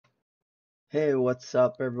Hey, what's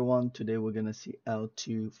up everyone? Today we're gonna see how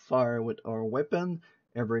to fire with our weapon.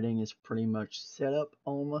 Everything is pretty much set up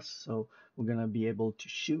almost, so we're gonna be able to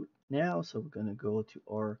shoot now. So we're gonna go to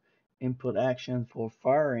our input action for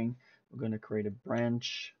firing. We're gonna create a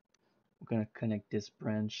branch. We're gonna connect this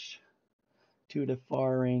branch to the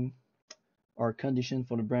firing. Our condition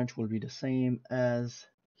for the branch will be the same as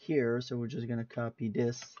here, so we're just gonna copy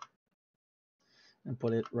this and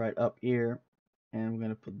put it right up here, and we're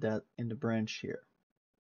gonna put that in the branch here.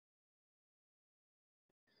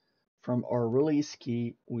 From our release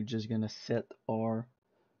key, we're just gonna set our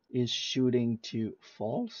is shooting to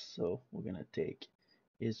false. So we're gonna take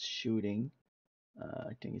is shooting.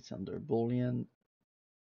 I think it's under Boolean.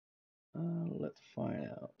 Let's find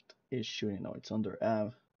out. Is shooting. No, it's under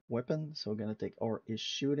weapon. So we're gonna take our is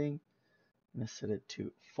shooting and set it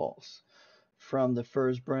to false. From the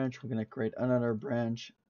first branch, we're gonna create another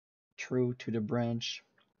branch true to the branch.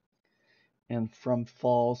 And from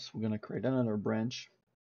false, we're gonna create another branch.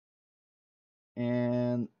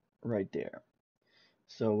 And right there.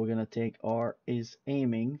 So we're gonna take our is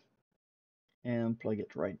aiming and plug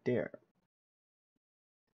it right there.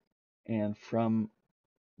 And from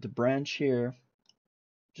the branch here,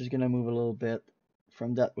 just gonna move a little bit.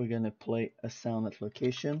 From that, we're gonna play a sound at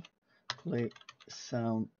location. Play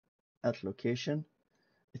sound at location.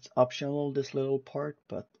 It's optional, this little part,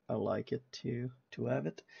 but I like it to have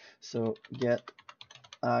it. So get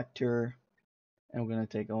actor, and we're gonna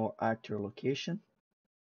take our actor location.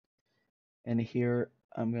 And here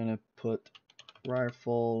I'm gonna put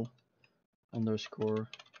rifle underscore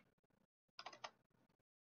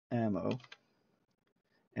ammo.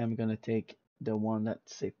 And I'm gonna take the one that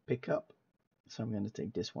say pickup. So I'm gonna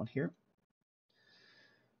take this one here.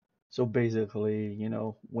 So basically,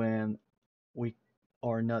 when we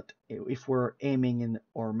are not, if we're aiming and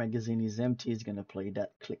our magazine is empty, it's gonna play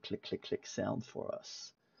that click, click, click, click sound for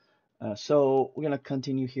us. So we're gonna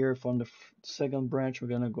continue here from the second branch. We're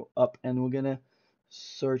gonna go up and we're gonna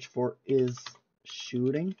search for is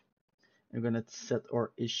shooting. We're gonna set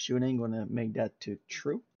our is shooting. We're gonna make that to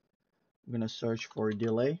true. We're gonna search for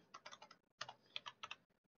delay.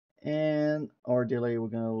 And our delay, we're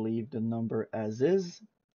gonna leave the number as is.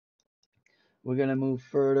 We're gonna move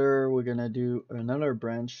further. We're gonna do another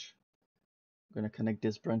branch. We're gonna connect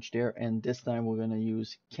this branch there, and this time we're gonna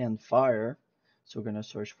use can fire. So we're gonna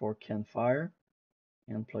search for can fire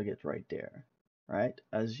and plug it right there. Right?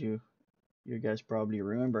 As you guys probably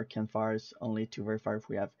remember, can fire is only to verify if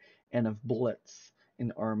we have enough bullets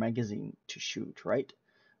in our magazine to shoot, right?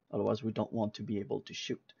 Otherwise, we don't want to be able to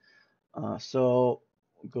shoot. So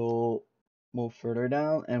go move further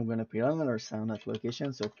down, and we're gonna put another sound at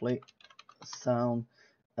location. So play sound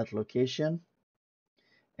at location,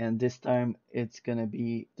 and this time it's gonna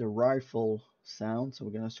be the rifle sound. So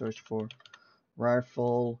we're gonna search for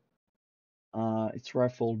rifle. It's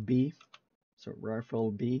rifle B. So rifle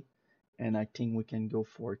B, and I think we can go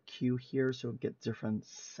for Q here, so get different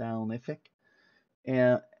sound effect.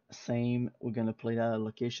 And same, we're gonna play that at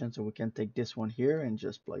location, so we can take this one here and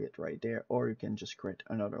just plug it right there, or you can just create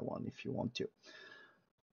another one if you want to.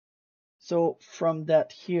 So from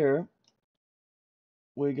that here,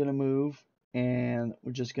 we're gonna move and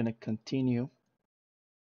we're just gonna continue,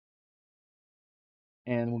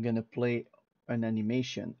 and we're gonna play an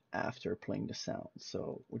animation after playing the sound.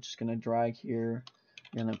 So we're just gonna drag here,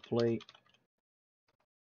 gonna play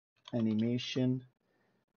animation,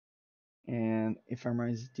 and if I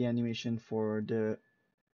remember the animation for the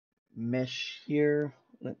mesh here,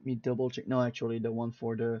 let me double check. No, actually the one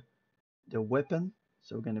for the weapon.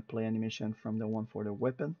 So we're gonna play animation from the one for the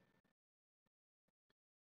weapon,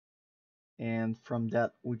 and from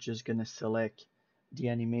that we're just gonna select the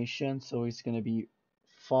animation. So it's gonna be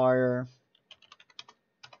fire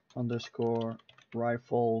underscore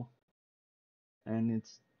rifle, and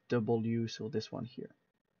it's W, so this one here.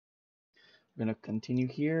 We're gonna continue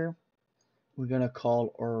here. We're gonna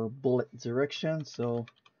call our bullet direction, so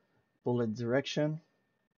bullet direction,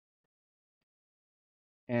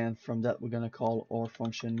 and from that we're gonna call our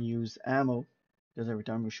function use ammo, because every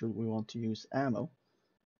time we shoot we want to use ammo.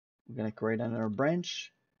 We're gonna create another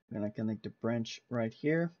branch. We're gonna connect the branch right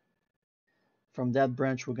here. From that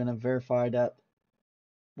branch we're gonna verify that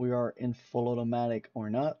we are in full automatic or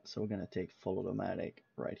not. So we're gonna take full automatic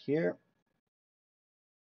right here,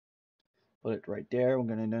 put it right there. We're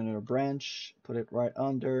gonna do another branch, put it right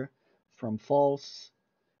under from false,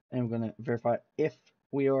 and we're gonna verify if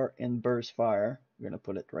we are in burst fire. We're gonna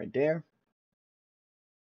put it right there,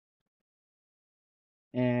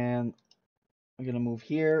 and we're gonna move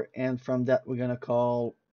here, and from that we're gonna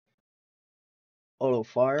call auto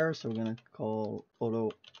fire. So we're gonna call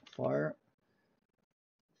auto fire,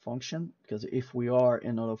 function, because if we are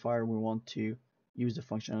in AutoFire, we want to use the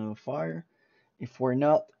function AutoFire. If we're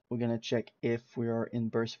not, we're going to check if we are in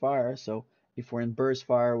burst fire. So if we're in burst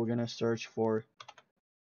fire, we're going to search for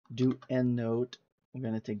do end note. We're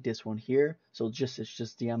going to take this one here. So it's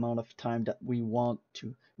just the amount of time that we want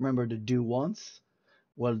to remember to do once.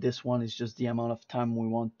 Well, this one is just the amount of time we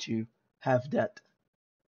want to have that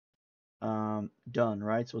done,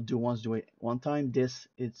 right? So do once, do it one time. This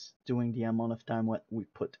it's doing the amount of time what we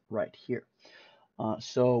put right here.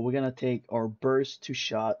 So we're gonna take our burst to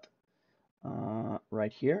shot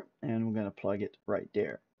right here, and we're gonna plug it right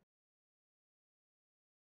there,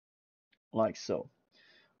 like so.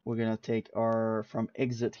 We're gonna take our from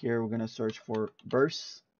exit here. We're gonna search for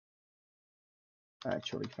burst.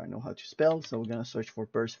 Actually, if I know how to spell, so we're gonna search for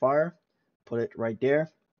burst fire. Put it right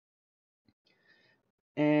there,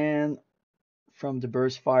 and from the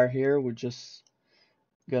burst fire here, we're just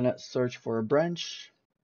gonna search for a branch,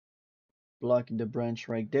 blocking the branch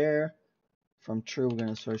right there. From true, we're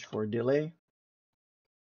gonna search for delay,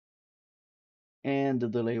 and the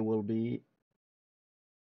delay will be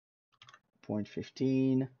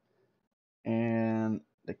 0.15, and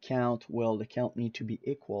the count, well, the count need to be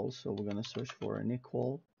equal, so we're gonna search for an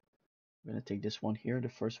equal. We're gonna take this one here, the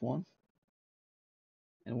first one,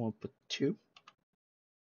 and we'll put 2,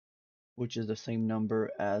 which is the same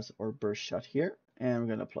number as our burst shot here, and we're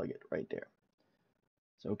gonna plug it right there.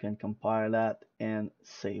 So we can compile that and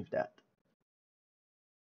save that.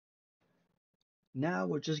 Now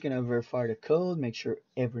we're just gonna verify the code, make sure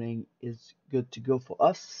everything is good to go for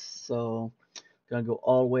us. So gonna go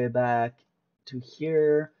all the way back to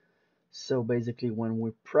here. So basically when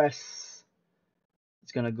we press,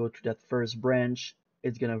 it's gonna go to that first branch.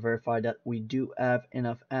 It's gonna verify that we do have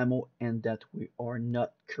enough ammo and that we are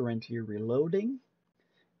not currently reloading.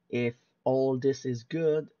 If all this is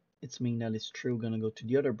good, it's mean that it's true. Gonna go to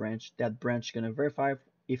the other branch. That branch gonna verify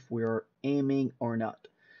if we are aiming or not.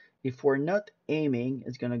 If we're not aiming,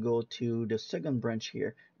 it's gonna go to the second branch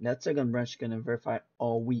here. That second branch is gonna verify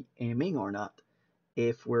are we aiming or not.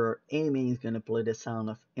 If we're aiming, it's gonna play the sound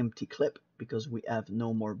of empty clip because we have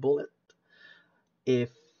no more bullet.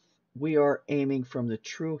 If we are aiming from the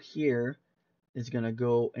true here, it's gonna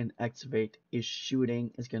go and activate is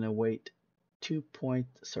shooting. It's gonna wait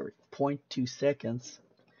 0.2 seconds,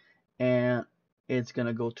 and it's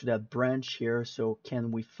gonna go to that branch here. So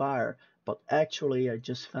can we fire? But actually, I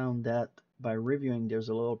just found that by reviewing, there's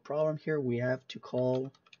a little problem here. We have to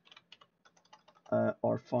call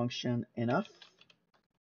our function enough,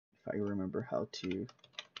 if I remember how to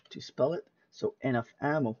spell it. So enough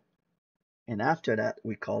ammo, and after that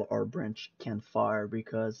we call our branch can fire,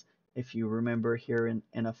 because if you remember here in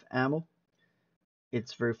enough ammo,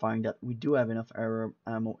 it's verifying that we do have enough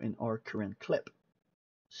ammo in our current clip.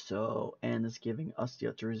 So, and it's giving us the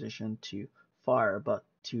authorization to fire, but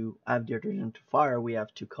to have the authorization to fire, we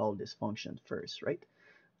have to call this function first, right?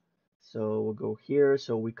 So we'll go here.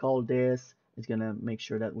 So we call this, it's gonna make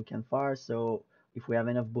sure that we can fire. So if we have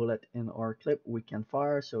enough bullet in our clip, we can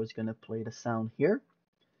fire. So it's gonna play the sound here.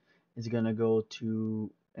 It's gonna go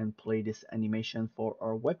to and play this animation for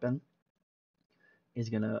our weapon. It's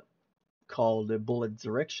gonna call the bullet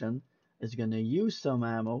direction. It's gonna use some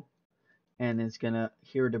ammo, and it's gonna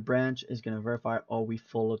hear the branch. Is gonna verify are we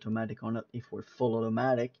full automatic or not. If we're full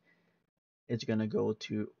automatic, it's gonna go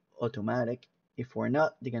to automatic. If we're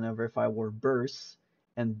not, they're gonna verify we're burst,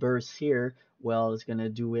 and burst here, well, it's gonna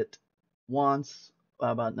do it once,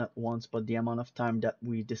 about not once, but the amount of time that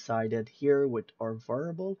we decided here with our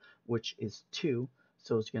variable, which is 2.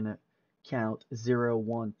 So it's gonna count 0,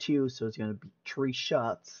 1, 2. So it's gonna be 3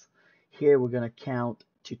 shots. Here we're gonna count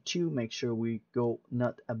to 2, make sure we go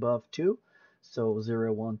not above 2. So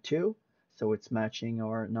 0, 1, 2. So it's matching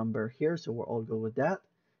our number here. So we're all good with that.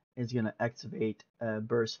 It's gonna activate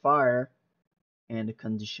burst fire, and the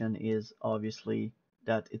condition is obviously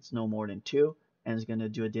that it's no more than 2, and it's gonna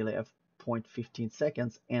do a delay of 0.15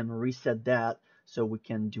 seconds and reset that so we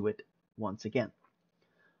can do it once again.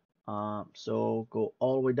 So go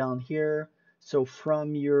all the way down here. So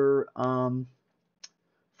from your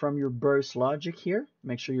burst logic here,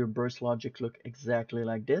 make sure your burst logic look exactly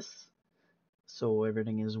like this, so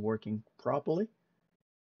everything is working properly.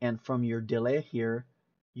 And from your delay here,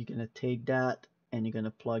 you're gonna take that and you're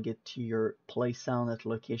gonna plug it to your play sound at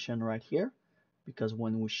location right here, because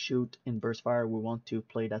when we shoot in burst fire, we want to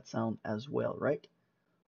play that sound as well, right?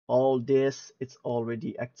 All this, it's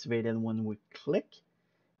already activated when we click,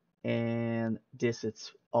 and this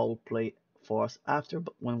it's all played for us after.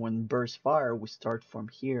 But when burst fire, we start from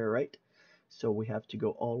here, right? So we have to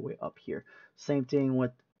go all the way up here. Same thing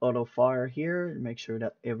with auto fire here. Make sure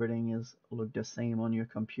that everything is look the same on your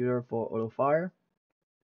computer for auto fire.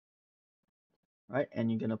 Right,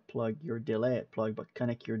 and you're gonna plug your delay, but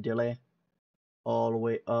connect your delay all the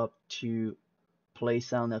way up to play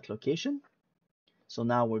sound at location. So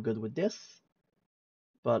now we're good with this.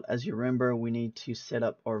 But as you remember, we need to set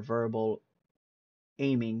up our variable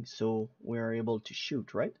aiming so we're able to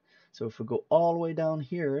shoot, right? So if we go all the way down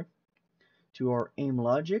here to our aim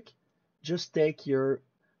logic, just take your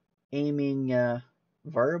aiming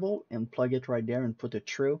variable and plug it right there and put a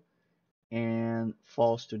true and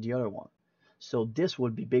false to the other one. So this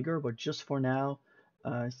will be bigger, but just for now,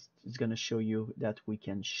 it's going to show you that we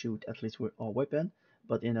can shoot at least with our weapon.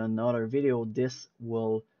 But in another video, this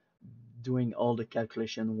will doing all the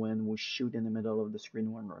calculation when we shoot in the middle of the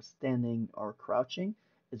screen when we're standing or crouching.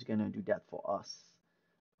 It's going to do that for us.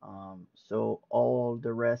 So all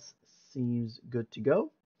the rest seems good to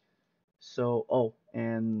go. So, oh,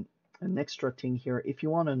 and an extra thing here, if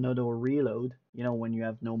you want another reload, you know, when you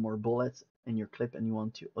have no more bullets in your clip and you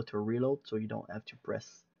want to auto reload so you don't have to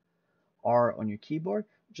press R on your keyboard,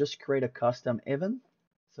 just create a custom event.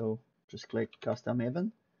 So just click custom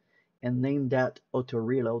event and name that auto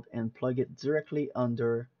reload and plug it directly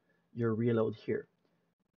under your reload here.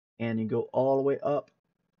 And you go all the way up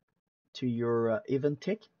to your event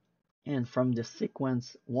tick. And from the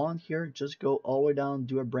sequence 1 here, just go all the way down,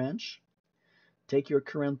 do a branch. Take your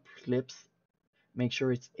current clips, make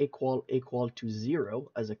sure it's equal to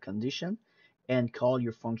 0 as a condition, and call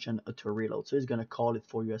your function auto reload. So it's going to call it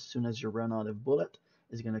for you as soon as you run out of bullet.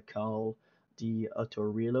 It's going to call the auto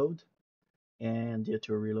reload, and the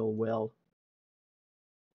auto reload, well,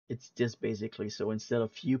 it's this basically. So instead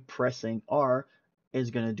of you pressing R, it's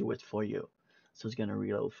going to do it for you. So it's going to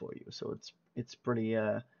reload for you. So it's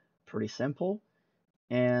pretty simple.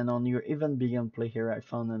 And on your event begin play here, I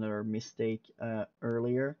found another mistake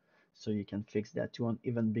earlier, so you can fix that too. On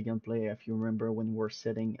event begin play, if you remember when we're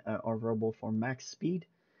setting our variable for max speed,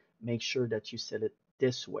 make sure that you set it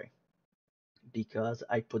this way, because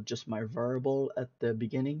I put just my variable at the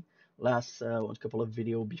beginning last a couple of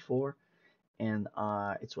video before, and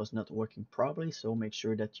it was not working properly. So make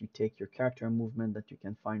sure that you take your character movement that you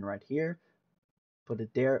can find right here, put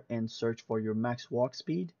it there, and search for your max walk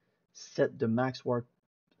speed. Set the max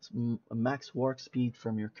walk speed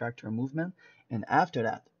from your character movement, and after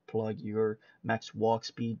that plug your max walk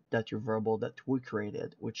speed that your variable that we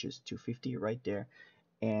created, which is 250 right there,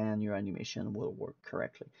 and your animation will work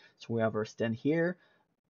correctly. So we have our stand here.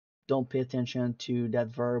 Don't pay attention to that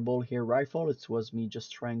variable here, rifle. It was me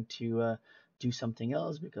just trying to do something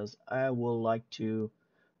else, because I would like to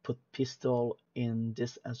put pistol in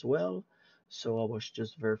this as well. So I was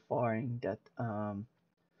just verifying that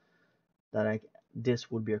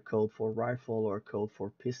this would be a code for rifle or a code for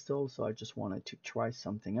pistol. So I just wanted to try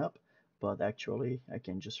something up, but actually I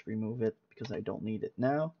can just remove it because I don't need it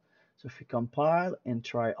now. So if we compile and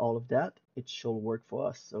try all of that, it should work for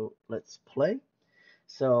us. So let's play.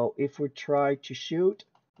 So if we try to shoot,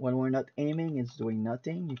 when we're not aiming, it's doing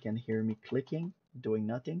nothing. You can hear me clicking, doing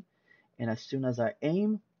nothing. And as soon as I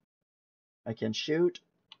aim, I can shoot,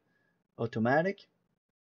 automatic,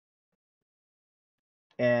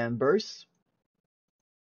 and burst.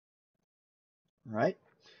 Right?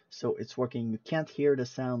 So it's working. You can't hear the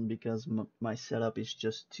sound because my setup is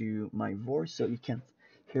just to my voice, so you can't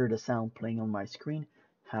hear the sound playing on my screen.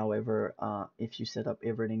 However, if you set up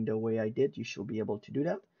everything the way I did, you should be able to do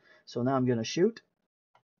that. So now I'm gonna shoot,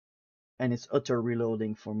 and it's auto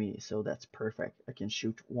reloading for me, so that's perfect. I can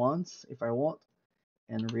shoot once if I want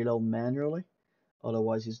and reload manually.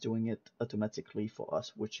 Otherwise, it's doing it automatically for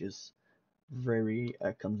us, which is very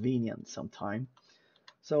convenient sometimes.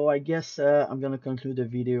 So I guess I'm gonna conclude the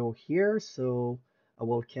video here. So I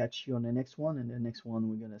will catch you on the next one. And the next one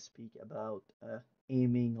we're gonna speak about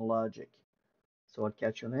aiming logic. So I'll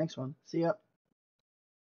catch you on the next one. See ya.